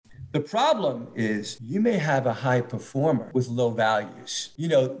The problem is you may have a high performer with low values. You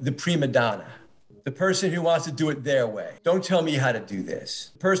know, the prima donna, the person who wants to do it their way. Don't tell me how to do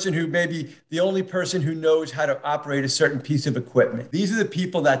this. The person who may be the only person who knows how to operate a certain piece of equipment. These are the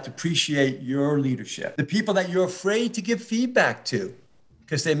people that depreciate your leadership. The people that you're afraid to give feedback to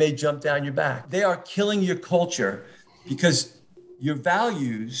because they may jump down your back. They are killing your culture because your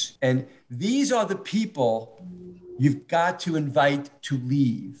values, and these are the people you've got to invite to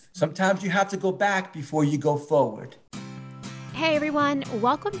leave. Sometimes you have to go back before you go forward. Hey everyone,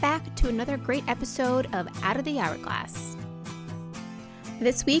 welcome back to another great episode of Out of the Hourglass.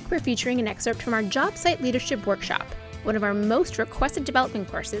 This week we're featuring an excerpt from our Job Site Leadership Workshop, one of our most requested development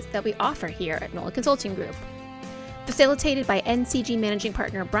courses that we offer here at Nolan Consulting Group. Facilitated by NCG Managing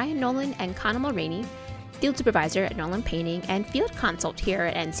Partner Brian Nolan and Connell Mulroney, Field Supervisor at Nolan Painting and Field Consult here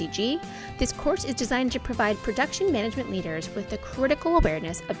at NCG, this course is designed to provide production management leaders with the critical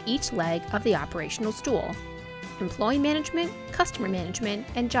awareness of each leg of the operational stool: employee management, customer management,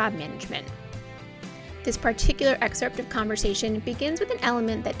 and job management. This particular excerpt of conversation begins with an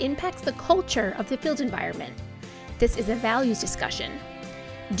element that impacts the culture of the field environment. This is a values discussion.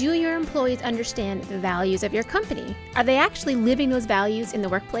 Do your employees understand the values of your company? Are they actually living those values in the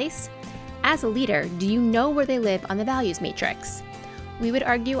workplace? As a leader, do you know where they live on the values matrix? We would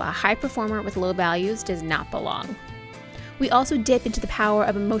argue a high performer with low values does not belong. We also dip into the power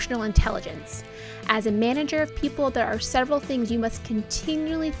of emotional intelligence. As a manager of people, there are several things you must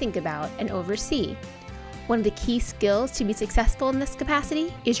continually think about and oversee. One of the key skills to be successful in this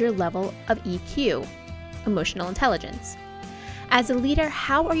capacity is your level of EQ, emotional intelligence. As a leader,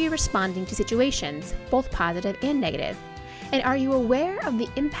 how are you responding to situations, both positive and negative? And are you aware of the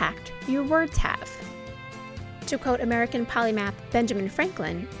impact your words have? To quote American polymath Benjamin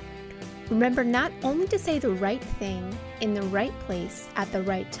Franklin, remember not only to say the right thing in the right place at the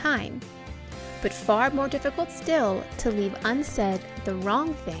right time, but far more difficult still to leave unsaid the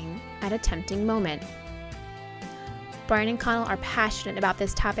wrong thing at a tempting moment. Brian and Connell are passionate about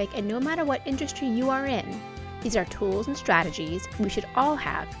this topic, and no matter what industry you are in, these are tools and strategies we should all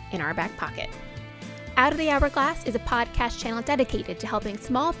have in our back pocket. Out of the Hourglass is a podcast channel dedicated to helping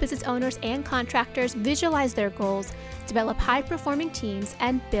small business owners and contractors visualize their goals, develop high-performing teams,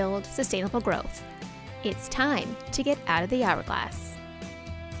 and build sustainable growth. It's time to get out of the hourglass.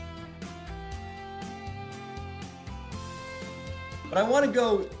 But I want to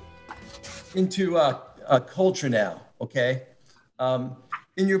go into culture now, okay?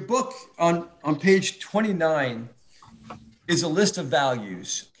 In your book on page 29 is a list of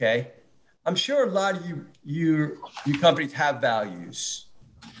values, okay? I'm sure a lot of you companies have values.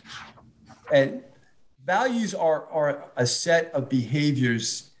 And values are a set of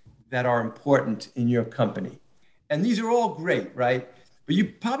behaviors that are important in your company. And these are all great, right? But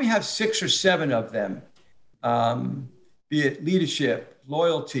you probably have 6 or 7 of them, be it leadership,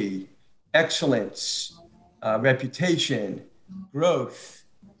 loyalty, excellence, reputation, growth,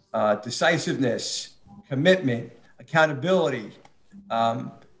 decisiveness, commitment, accountability.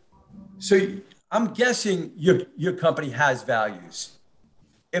 So I'm guessing your company has values.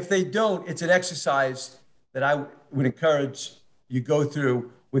 If they don't, it's an exercise that I would encourage you go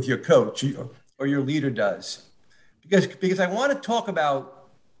through with your coach or your leader does. Because I want to talk about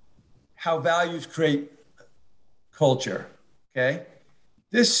how values create culture, okay?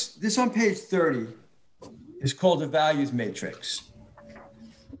 This on page 30 is called the values matrix.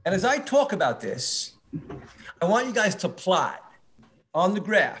 And as I talk about this, I want you guys to plot on the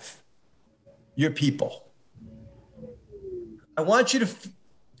graph your people. I want you to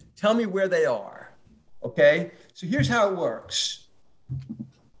tell me where they are, okay? So here's how it works.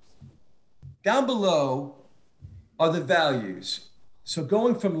 Down below are the values. So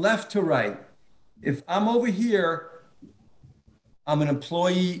going from left to right, if I'm over here, I'm an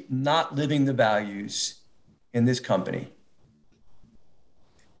employee not living the values in this company.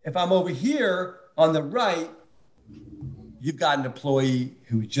 If I'm over here on the right, you've got an employee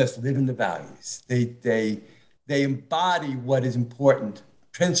who just live in the values. They embody what is important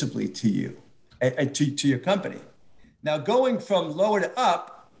principally to you and to your company. Now going from lower to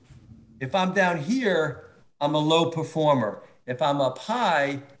up, if I'm down here, I'm a low performer. If I'm up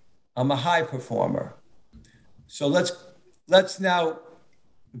high, I'm a high performer. So let's now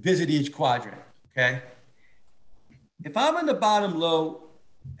visit each quadrant, okay? If I'm in the bottom low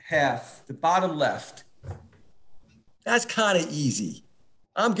half, the bottom left, that's kind of easy.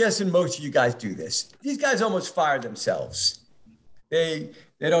 I'm guessing most of you guys do this. These guys almost fire themselves. They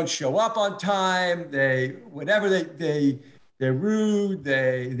don't show up on time. They're rude.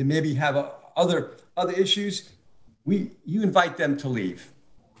 They maybe have other issues. You invite them to leave.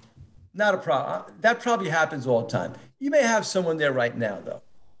 Not a problem. That probably happens all the time. You may have someone there right now, though.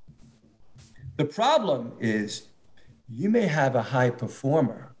 The problem is you may have a high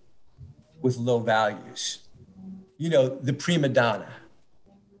performer with low values. You know, the prima donna.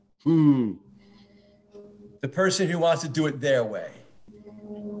 The person who wants to do it their way.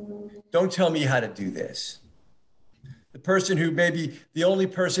 Don't tell me how to do this. The person who maybe the only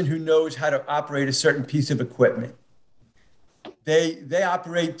person who knows how to operate a certain piece of equipment. They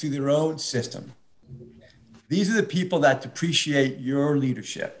operate through their own system. These are the people that depreciate your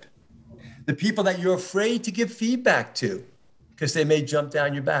leadership. The people that you're afraid to give feedback to because they may jump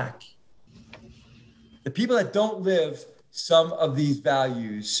down your back. The people that don't live some of these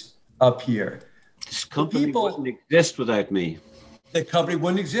values up here. This company wouldn't exist without me. The company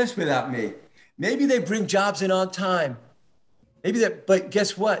wouldn't exist without me. Maybe they bring jobs in on time. But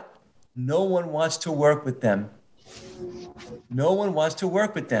guess what? No one wants to work with them. No one wants to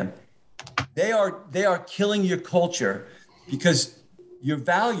work with them. They are killing your culture because your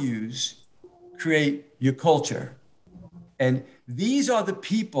values create your culture. And these are the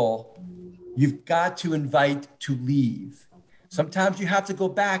people you've got to invite to leave. Sometimes you have to go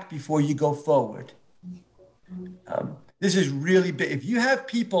back before you go forward. This is really big. If you have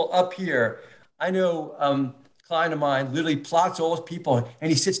people up here, I know a client of mine literally plots all his people and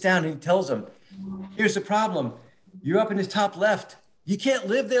he sits down and he tells them, here's the problem. You're up in his top left. You can't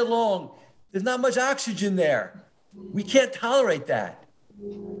live there long. There's not much oxygen there. We can't tolerate that.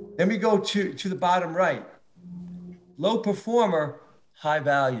 Then we go to the bottom right. Low performer, high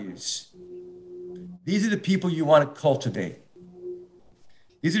values. These are the people you want to cultivate.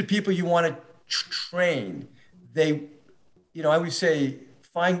 These are the people you want to train. I always say,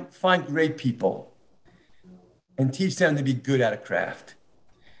 find great people and teach them to be good at a craft.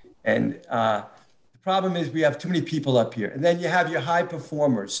 And the problem is we have too many people up here. And then you have your high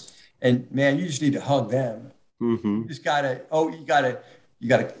performers. And man, you just need to hug them. You just gotta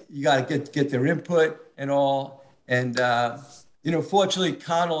get their input and all. And fortunately,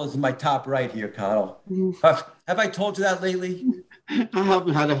 Connell is in my top right here, Connell. Have I told you that lately? I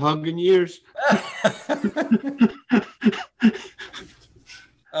haven't had a hug in years.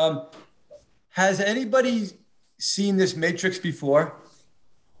 Has anybody seen this matrix before?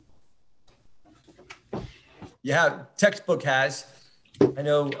 Yeah, textbook has. I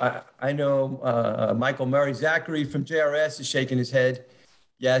know. Michael Murray Zachary from JRS is shaking his head.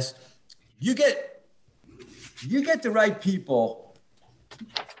 Yes, you get the right people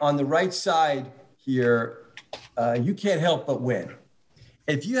on the right side here. You can't help but win.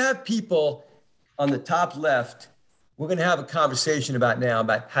 If you have people on the top left, we're going to have a conversation about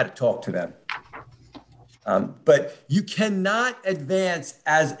how to talk to them. But you cannot advance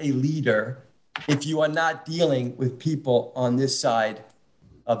as a leader if you are not dealing with people on this side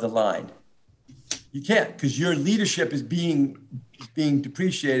of the line. You can't, because your leadership is being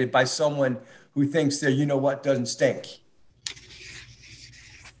depreciated by someone who thinks that doesn't stink.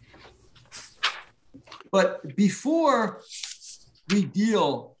 But before we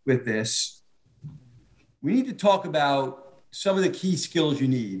deal with this, we need to talk about some of the key skills you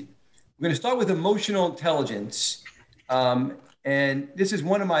need. We're going to start with emotional intelligence. And this is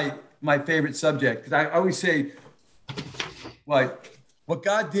one of my favorite subjects, because I always say, what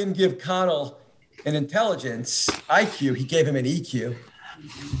God didn't give Connell an intelligence, IQ, he gave him an EQ.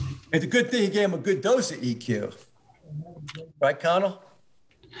 It's a good thing he gave him a good dose of EQ. Right, Connell?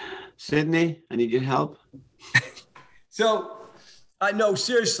 Sydney, I need your help. So, no,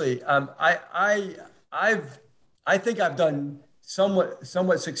 seriously, I think I've done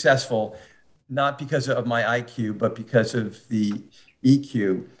somewhat successful, not because of my IQ, but because of the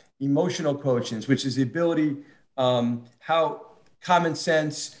EQ, emotional quotients, which is the ability, how common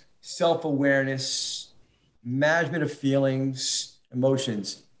sense, self-awareness, management of feelings,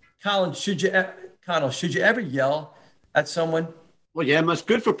 emotions. Connell, should you ever yell at someone? Well, yeah, it's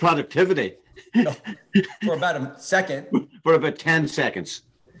good for productivity. No, for about a second. For about 10 seconds.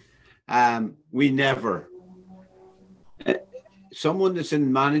 We never. Someone that's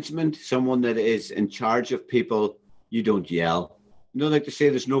in management, someone that is in charge of people, you don't yell. Like they say,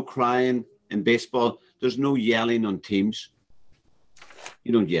 there's no crying in baseball. There's no yelling on teams.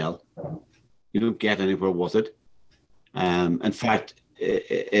 You don't yell. You don't get anywhere with it. In fact,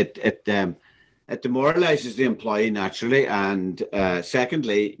 it demoralizes the employee naturally. And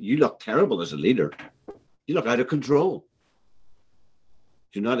secondly, you look terrible as a leader. You look out of control.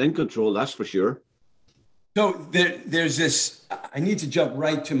 You're not in control, that's for sure. So there's this, I need to jump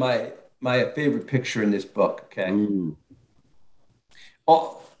right to my favorite picture in this book, okay?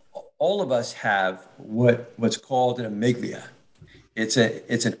 All of us have what's called an amygdala. It's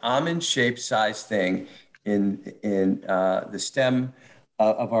an almond-shaped size thing in the stem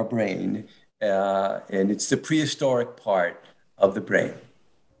of our brain, and it's the prehistoric part of the brain.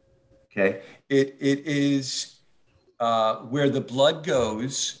 Okay, it is where the blood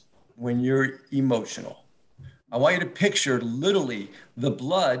goes when you're emotional. I want you to picture literally the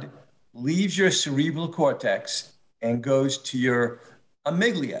blood leaves your cerebral cortex and goes to your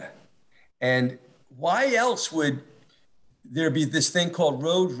amygdala. And why else would there be this thing called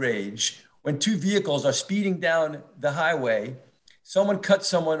road rage when two vehicles are speeding down the highway, someone cuts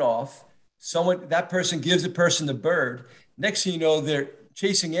someone off, that person gives the person the bird. Next thing you know, they're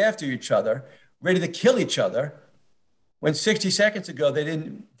chasing after each other, ready to kill each other, when 60 seconds ago they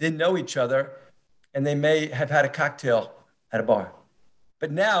didn't know each other, and they may have had a cocktail at a bar.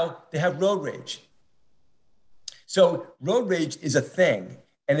 But now they have road rage. So road rage is a thing,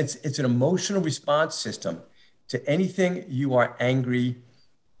 and it's an emotional response system to anything you are angry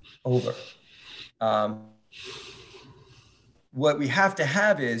over. What we have to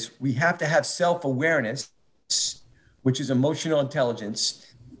have is we have to have self-awareness, which is emotional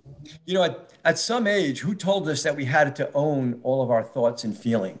intelligence. You know, at some age, who told us that we had to own all of our thoughts and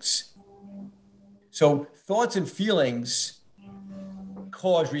feelings? So thoughts and feelings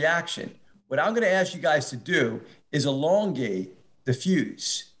cause reaction. What I'm going to ask you guys to do is elongate the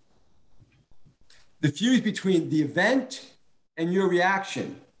fuse. The fuse between the event and your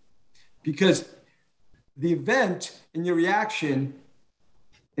reaction. Because the event and your reaction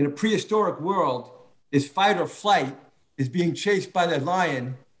in a prehistoric world is fight or flight, is being chased by the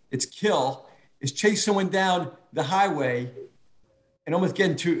lion, it's kill, is chase someone down the highway and almost get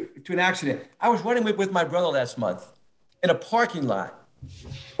into an accident. I was running with my brother last month in a parking lot.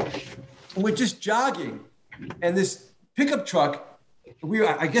 And we're just jogging. And this pickup truck,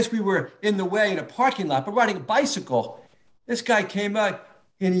 I guess we were in the way in a parking lot, but riding a bicycle. This guy came out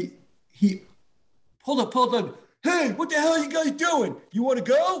and he pulled up. Hey, what the hell are you guys doing? You want to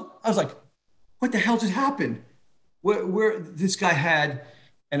go? I was like, what the hell just happened? Where this guy had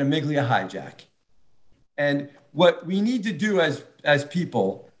an amygdala hijack. And what we need to do as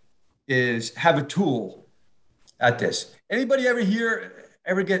people is have a tool at this. Anybody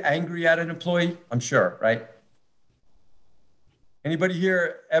ever get angry at an employee? I'm sure, right? Anybody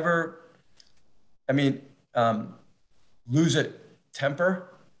here ever, lose a temper?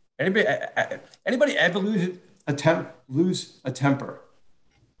 Anybody ever lose a temper?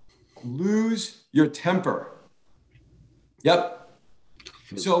 Lose your temper. Yep.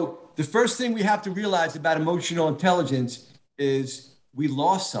 So the first thing we have to realize about emotional intelligence is we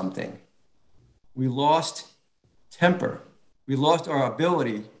lost something. We lost temper. We lost our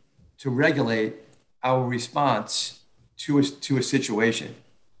ability to regulate our response to a situation.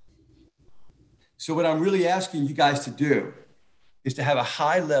 So what I'm really asking you guys to do is to have a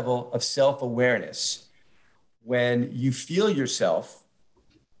high level of self-awareness when you feel yourself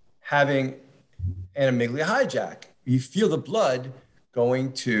having an amygdala hijack. You feel the blood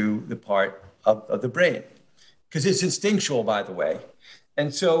going to the part of the brain, because it's instinctual, by the way.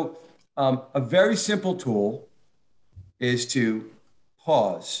 And so a very simple tool is to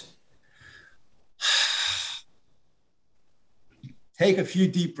pause. Take a few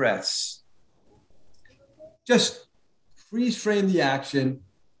deep breaths. Just freeze frame the action.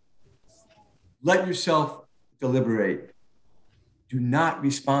 Let yourself deliberate. Do not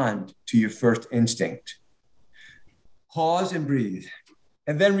respond to your first instinct. Pause and breathe.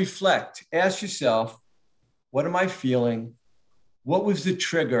 And then reflect. Ask yourself, what am I feeling? What was the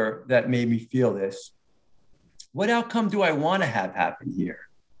trigger that made me feel this? What outcome do I want to have happen here?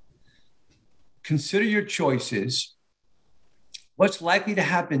 Consider your choices. What's likely to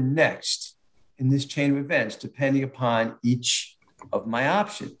happen next in this chain of events, depending upon each of my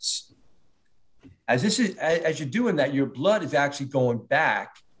options? As you're doing that, your blood is actually going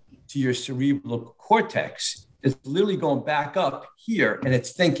back to your cerebral cortex. It's literally going back up here, and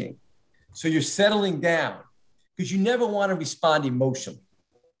it's thinking. So you're settling down, because you never want to respond emotionally,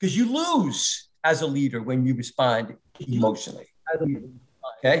 because you lose as a leader when you respond emotionally.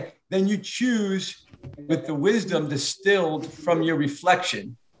 Okay? Then you choose with the wisdom distilled from your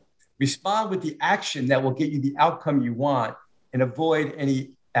reflection, respond with the action that will get you the outcome you want, and avoid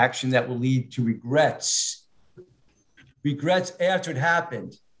any action that will lead to regrets. Regrets after it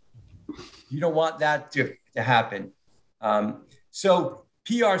happened. You don't want that to happen. So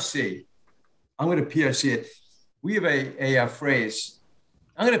PRC, I'm going to PRC it. We have a phrase.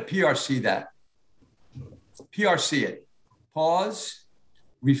 I'm going to PRC that. PRC it. Pause,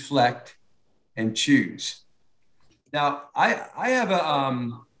 reflect, and choose. Now, I have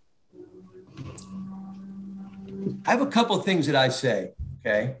I have a couple of things that I say,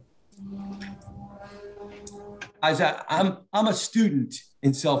 okay? I'm a student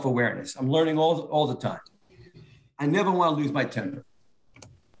in self-awareness. I'm learning all the time. I never want to lose my temper.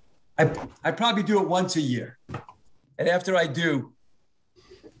 I probably do it once a year. And after I do,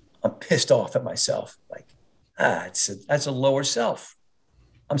 I'm pissed off at myself. Like, that's a lower self.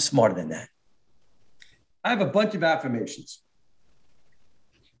 I'm smarter than that. I have a bunch of affirmations.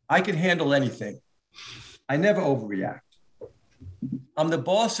 I can handle anything. I never overreact. I'm the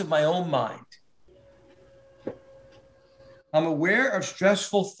boss of my own mind. I'm aware of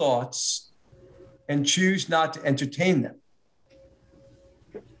stressful thoughts and choose not to entertain them.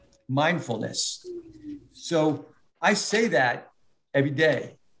 Mindfulness. So I say that every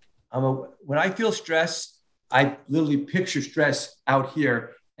day. When I feel stress, I literally picture stress out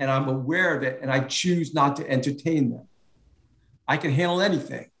here and I'm aware of it and I choose not to entertain them. I can handle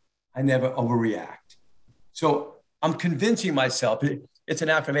anything. I never overreact. So I'm convincing myself, it's an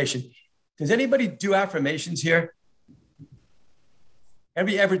affirmation. Does anybody do affirmations here?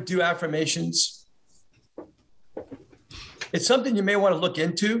 Anybody ever do affirmations? It's something you may want to look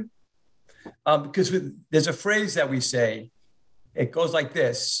into because there's a phrase that we say. It goes like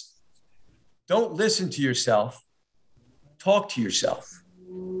this. Don't listen to yourself. Talk to yourself.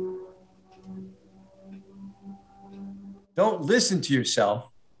 Don't listen to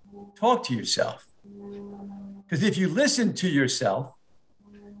yourself. Talk to yourself. Because if you listen to yourself,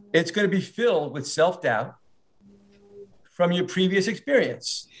 it's going to be filled with self-doubt from your previous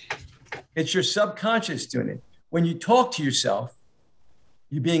experience. It's your subconscious doing it. When you talk to yourself,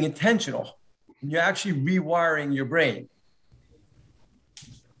 you're being intentional and you're actually rewiring your brain.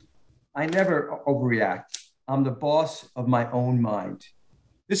 I never overreact. I'm the boss of my own mind.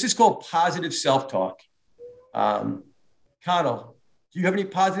 This is called positive self-talk. Connell, do you have any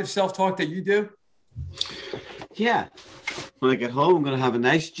positive self-talk that you do? Yeah. When I get home, I'm going to have a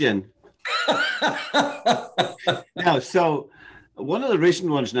nice gin. No, so one of the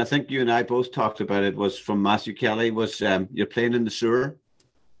recent ones, and I think you and I both talked about it, was from Matthew Kelly, was you're playing in the sewer.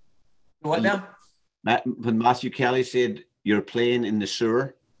 What now? When Matthew Kelly said, you're playing in the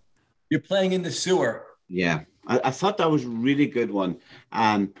sewer. You're playing in the sewer. Yeah. I thought that was a really good one.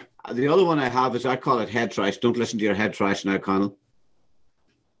 The other one I have is I call it head trash. Don't listen to your head trash now, Connell.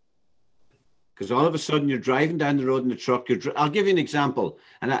 Because all of a sudden you're driving down the road in the truck. I'll give you an example.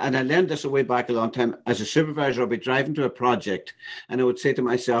 And I learned this way back a long time. As a supervisor, I'll be driving to a project and I would say to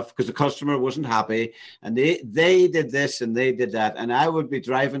myself, because the customer wasn't happy and they did this and they did that. And I would be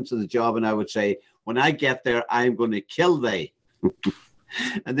driving to the job and I would say, when I get there, I'm going to kill they.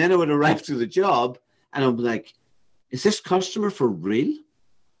 And then I would arrive to the job and I'm like, is this customer for real?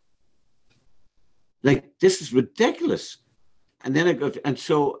 Like, this is ridiculous. And then I go, and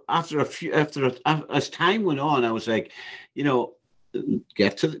so as time went on, I was like,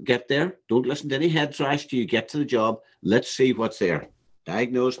 get there. Don't listen to any head trash till you get to the job. Let's see what's there.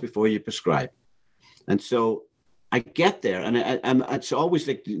 Diagnose before you prescribe. And so I get there, and it's always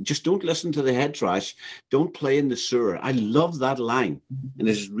like, just don't listen to the head trash. Don't play in the sewer. I love that line, and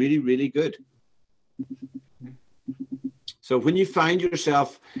it's really, really good. So when you find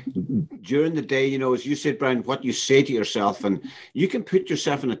yourself during the day, as you said, Brian, what you say to yourself, and you can put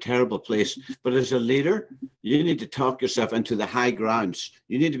yourself in a terrible place, but as a leader, you need to talk yourself into the high grounds.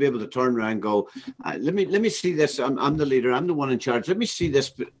 You need to be able to turn around and go, let me see this. I'm the leader. I'm the one in charge. Let me see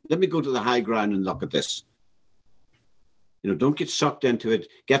this. Let me go to the high ground and look at this. Don't get sucked into it.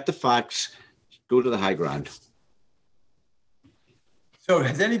 Get the facts. Go to the high ground. So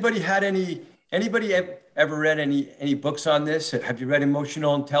has anybody ever read any books on this? Have you read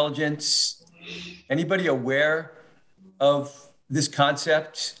Emotional Intelligence? Anybody aware of this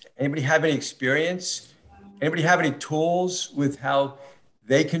concept? Anybody have any experience? Anybody have any tools with how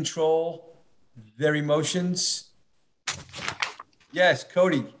they control their emotions? Yes,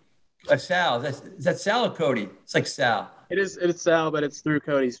 Cody. Sal. Is that Sal or Cody? It's like Sal. It's Sal, but it's through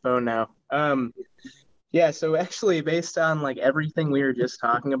Cody's phone now. Yeah, so actually based on like everything we were just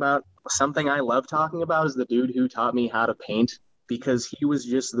talking about, something I love talking about is the dude who taught me how to paint, because he was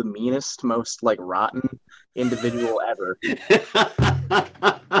just the meanest, most like rotten individual ever. He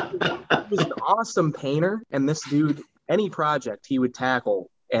was an awesome painter, and this dude, any project he would tackle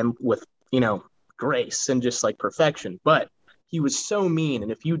and with, grace and just like perfection, but he was so mean,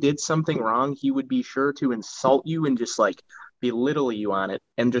 and if you did something wrong, he would be sure to insult you and just like belittle you on it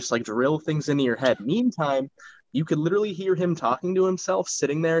and just like drill things into your head. Meantime, you could literally hear him talking to himself,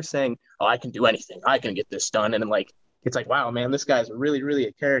 sitting there saying, "Oh, I can do anything. I can get this done." And like, it's like, wow, man, this guy's really, really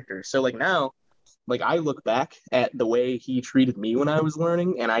a character. So like now, like I look back at the way he treated me when I was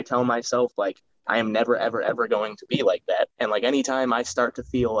learning, and I tell myself like, I am never, ever, ever going to be like that. And like anytime I start to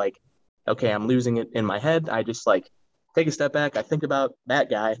feel like, okay, I'm losing it in my head, I just like take a step back. I think about that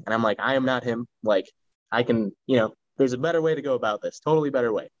guy and I'm like, I am not him. Like I can, there's a better way to go about this. Totally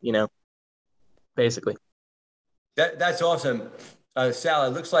better way, basically. That's awesome. Sal, it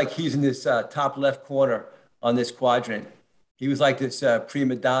looks like he's in this top left corner on this quadrant. He was like this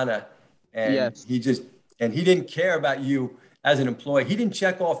prima donna, and Yes. he didn't care about you as an employee. He didn't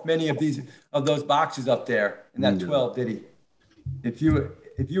check off many of those boxes up there in that 12, did he? If you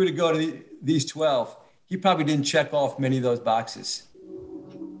were to go to these 12, he probably didn't check off many of those boxes.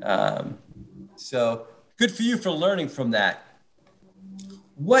 So good for you for learning from that.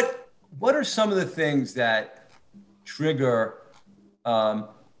 What are some of the things that trigger an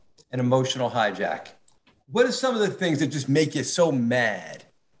emotional hijack? What are some of the things that just make you so mad?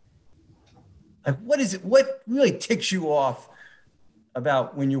 Like, what is it? What really ticks you off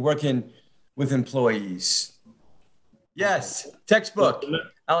about when you're working with employees? Yes, textbook,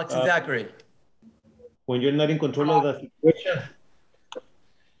 Alex and Zachary. When you're not in control of the situation.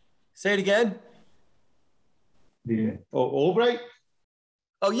 Say it again. Yeah. Oh, Albright?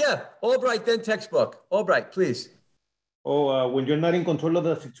 Oh, yeah, Albright, then textbook. Albright, please. Oh, when you're not in control of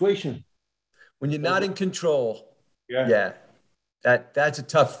the situation. When you're not in control. Yeah. That's a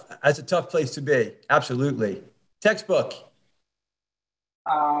tough place to be. Absolutely. Textbook.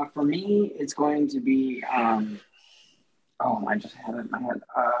 For me, it's going to be, I just had it in my head.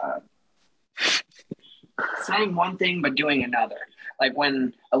 Saying one thing, but doing another. Like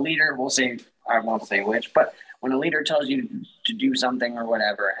when a leader will say, I won't say which, but when a leader tells you to do something or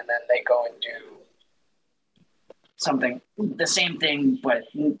whatever, and then they go and do something, the same thing, but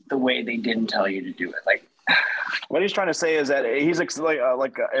the way they didn't tell you to do it. Like, what he's trying to say is that he's like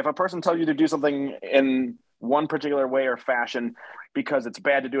if a person tells you to do something in one particular way or fashion because it's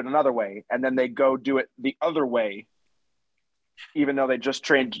bad to do it another way, and then they go do it the other way, even though they just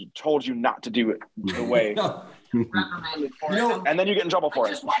told you not to do it the way. reprimanded for it. And then you get in trouble for I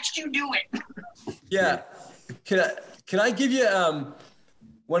just watched you do it. Yeah. Can I give you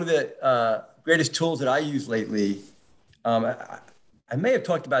one of the greatest tools that I use lately? I may have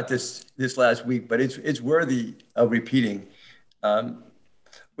talked about this last week, but it's worthy of repeating.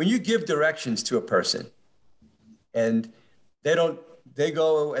 When you give directions to a person and they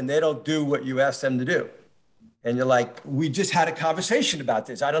go and they don't do what you ask them to do, and you're like, we just had a conversation about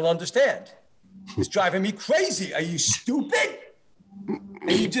this. I don't understand. It's driving me crazy. Are you stupid?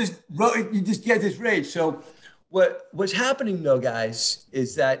 And you just get this rage. So what's happening though, guys,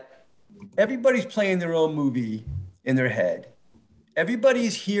 is that everybody's playing their own movie in their head.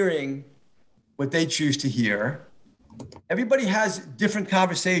 Everybody's hearing what they choose to hear. Everybody has different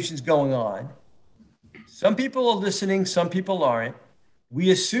conversations going on. Some people are listening, some people aren't. We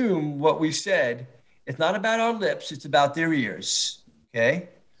assume what we said. It's not about our lips, it's about their ears, okay?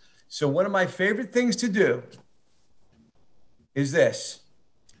 So one of my favorite things to do is this.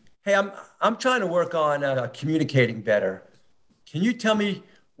 Hey, I'm trying to work on communicating better. Can you tell me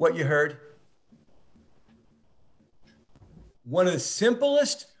what you heard? One of the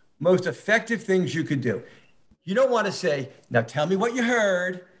simplest, most effective things you could do. You don't want to say, now tell me what you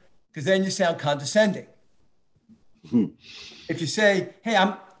heard, because then you sound condescending. If you say, hey,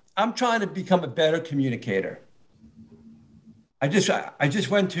 I'm trying to become a better communicator. I just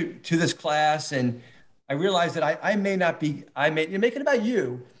went to this class and I realized that I may not be, you're making it about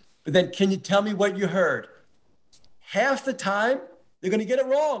you, but then can you tell me what you heard? Half the time, they're going to get it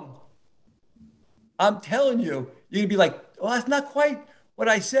wrong. I'm telling you, you're going to be like, well, that's not quite what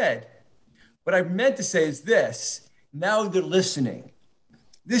I said. What I meant to say is this. Now they're listening.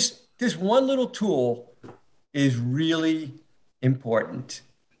 This one little tool is really important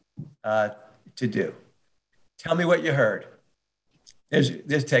to do. Tell me what you heard. There's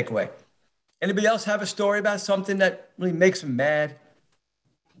takeaway. Anybody else have a story about something that really makes them mad?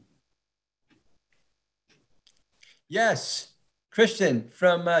 Yes, Christian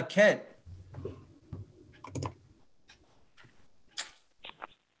from Kent.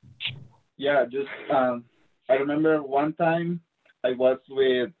 Yeah, just I remember one time I was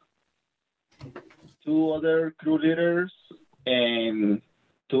with 2 other crew leaders and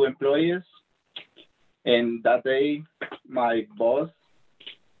 2 employees, and that day my boss,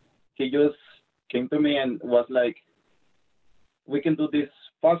 he just came to me and was like, we can do this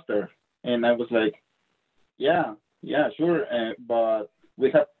faster. And I was like, yeah, sure, but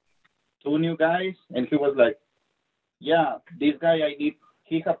we have 2 new guys. And he was like, yeah, this guy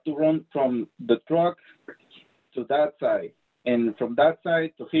he have to run from the truck to that side and from that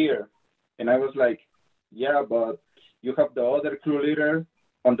side to here. And I was like, yeah, but you have the other crew leader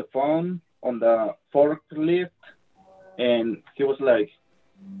on the phone on the forklift, and he was like,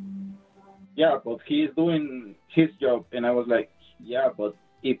 yeah, but he's doing his job. And I was like, yeah, but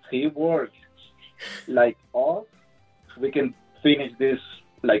if he works like us, we can finish this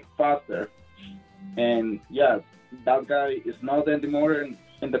like faster. And yeah, that guy is not anymore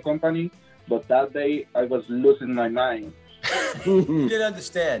in the company, but that day I was losing my mind. He didn't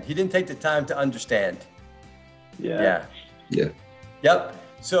understand. He didn't take the time to understand. Yeah. Yep.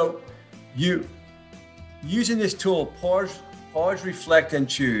 So you using this tool, pause, reflect, and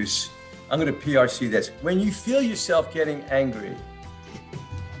choose. I'm going to PRC this. When you feel yourself getting angry,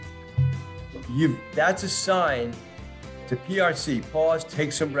 that's a sign to PRC. Pause,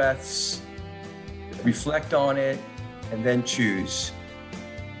 take some breaths, reflect on it, and then choose.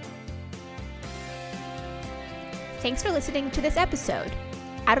 Thanks for listening to this episode.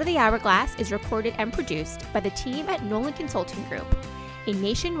 Out of the Hourglass is recorded and produced by the team at Nolan Consulting Group, a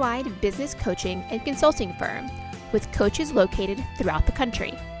nationwide business coaching and consulting firm with coaches located throughout the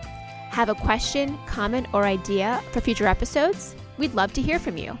country. Have a question, comment, or idea for future episodes? We'd love to hear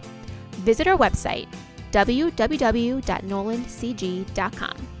from you. Visit our website,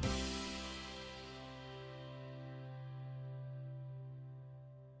 www.nolancg.com.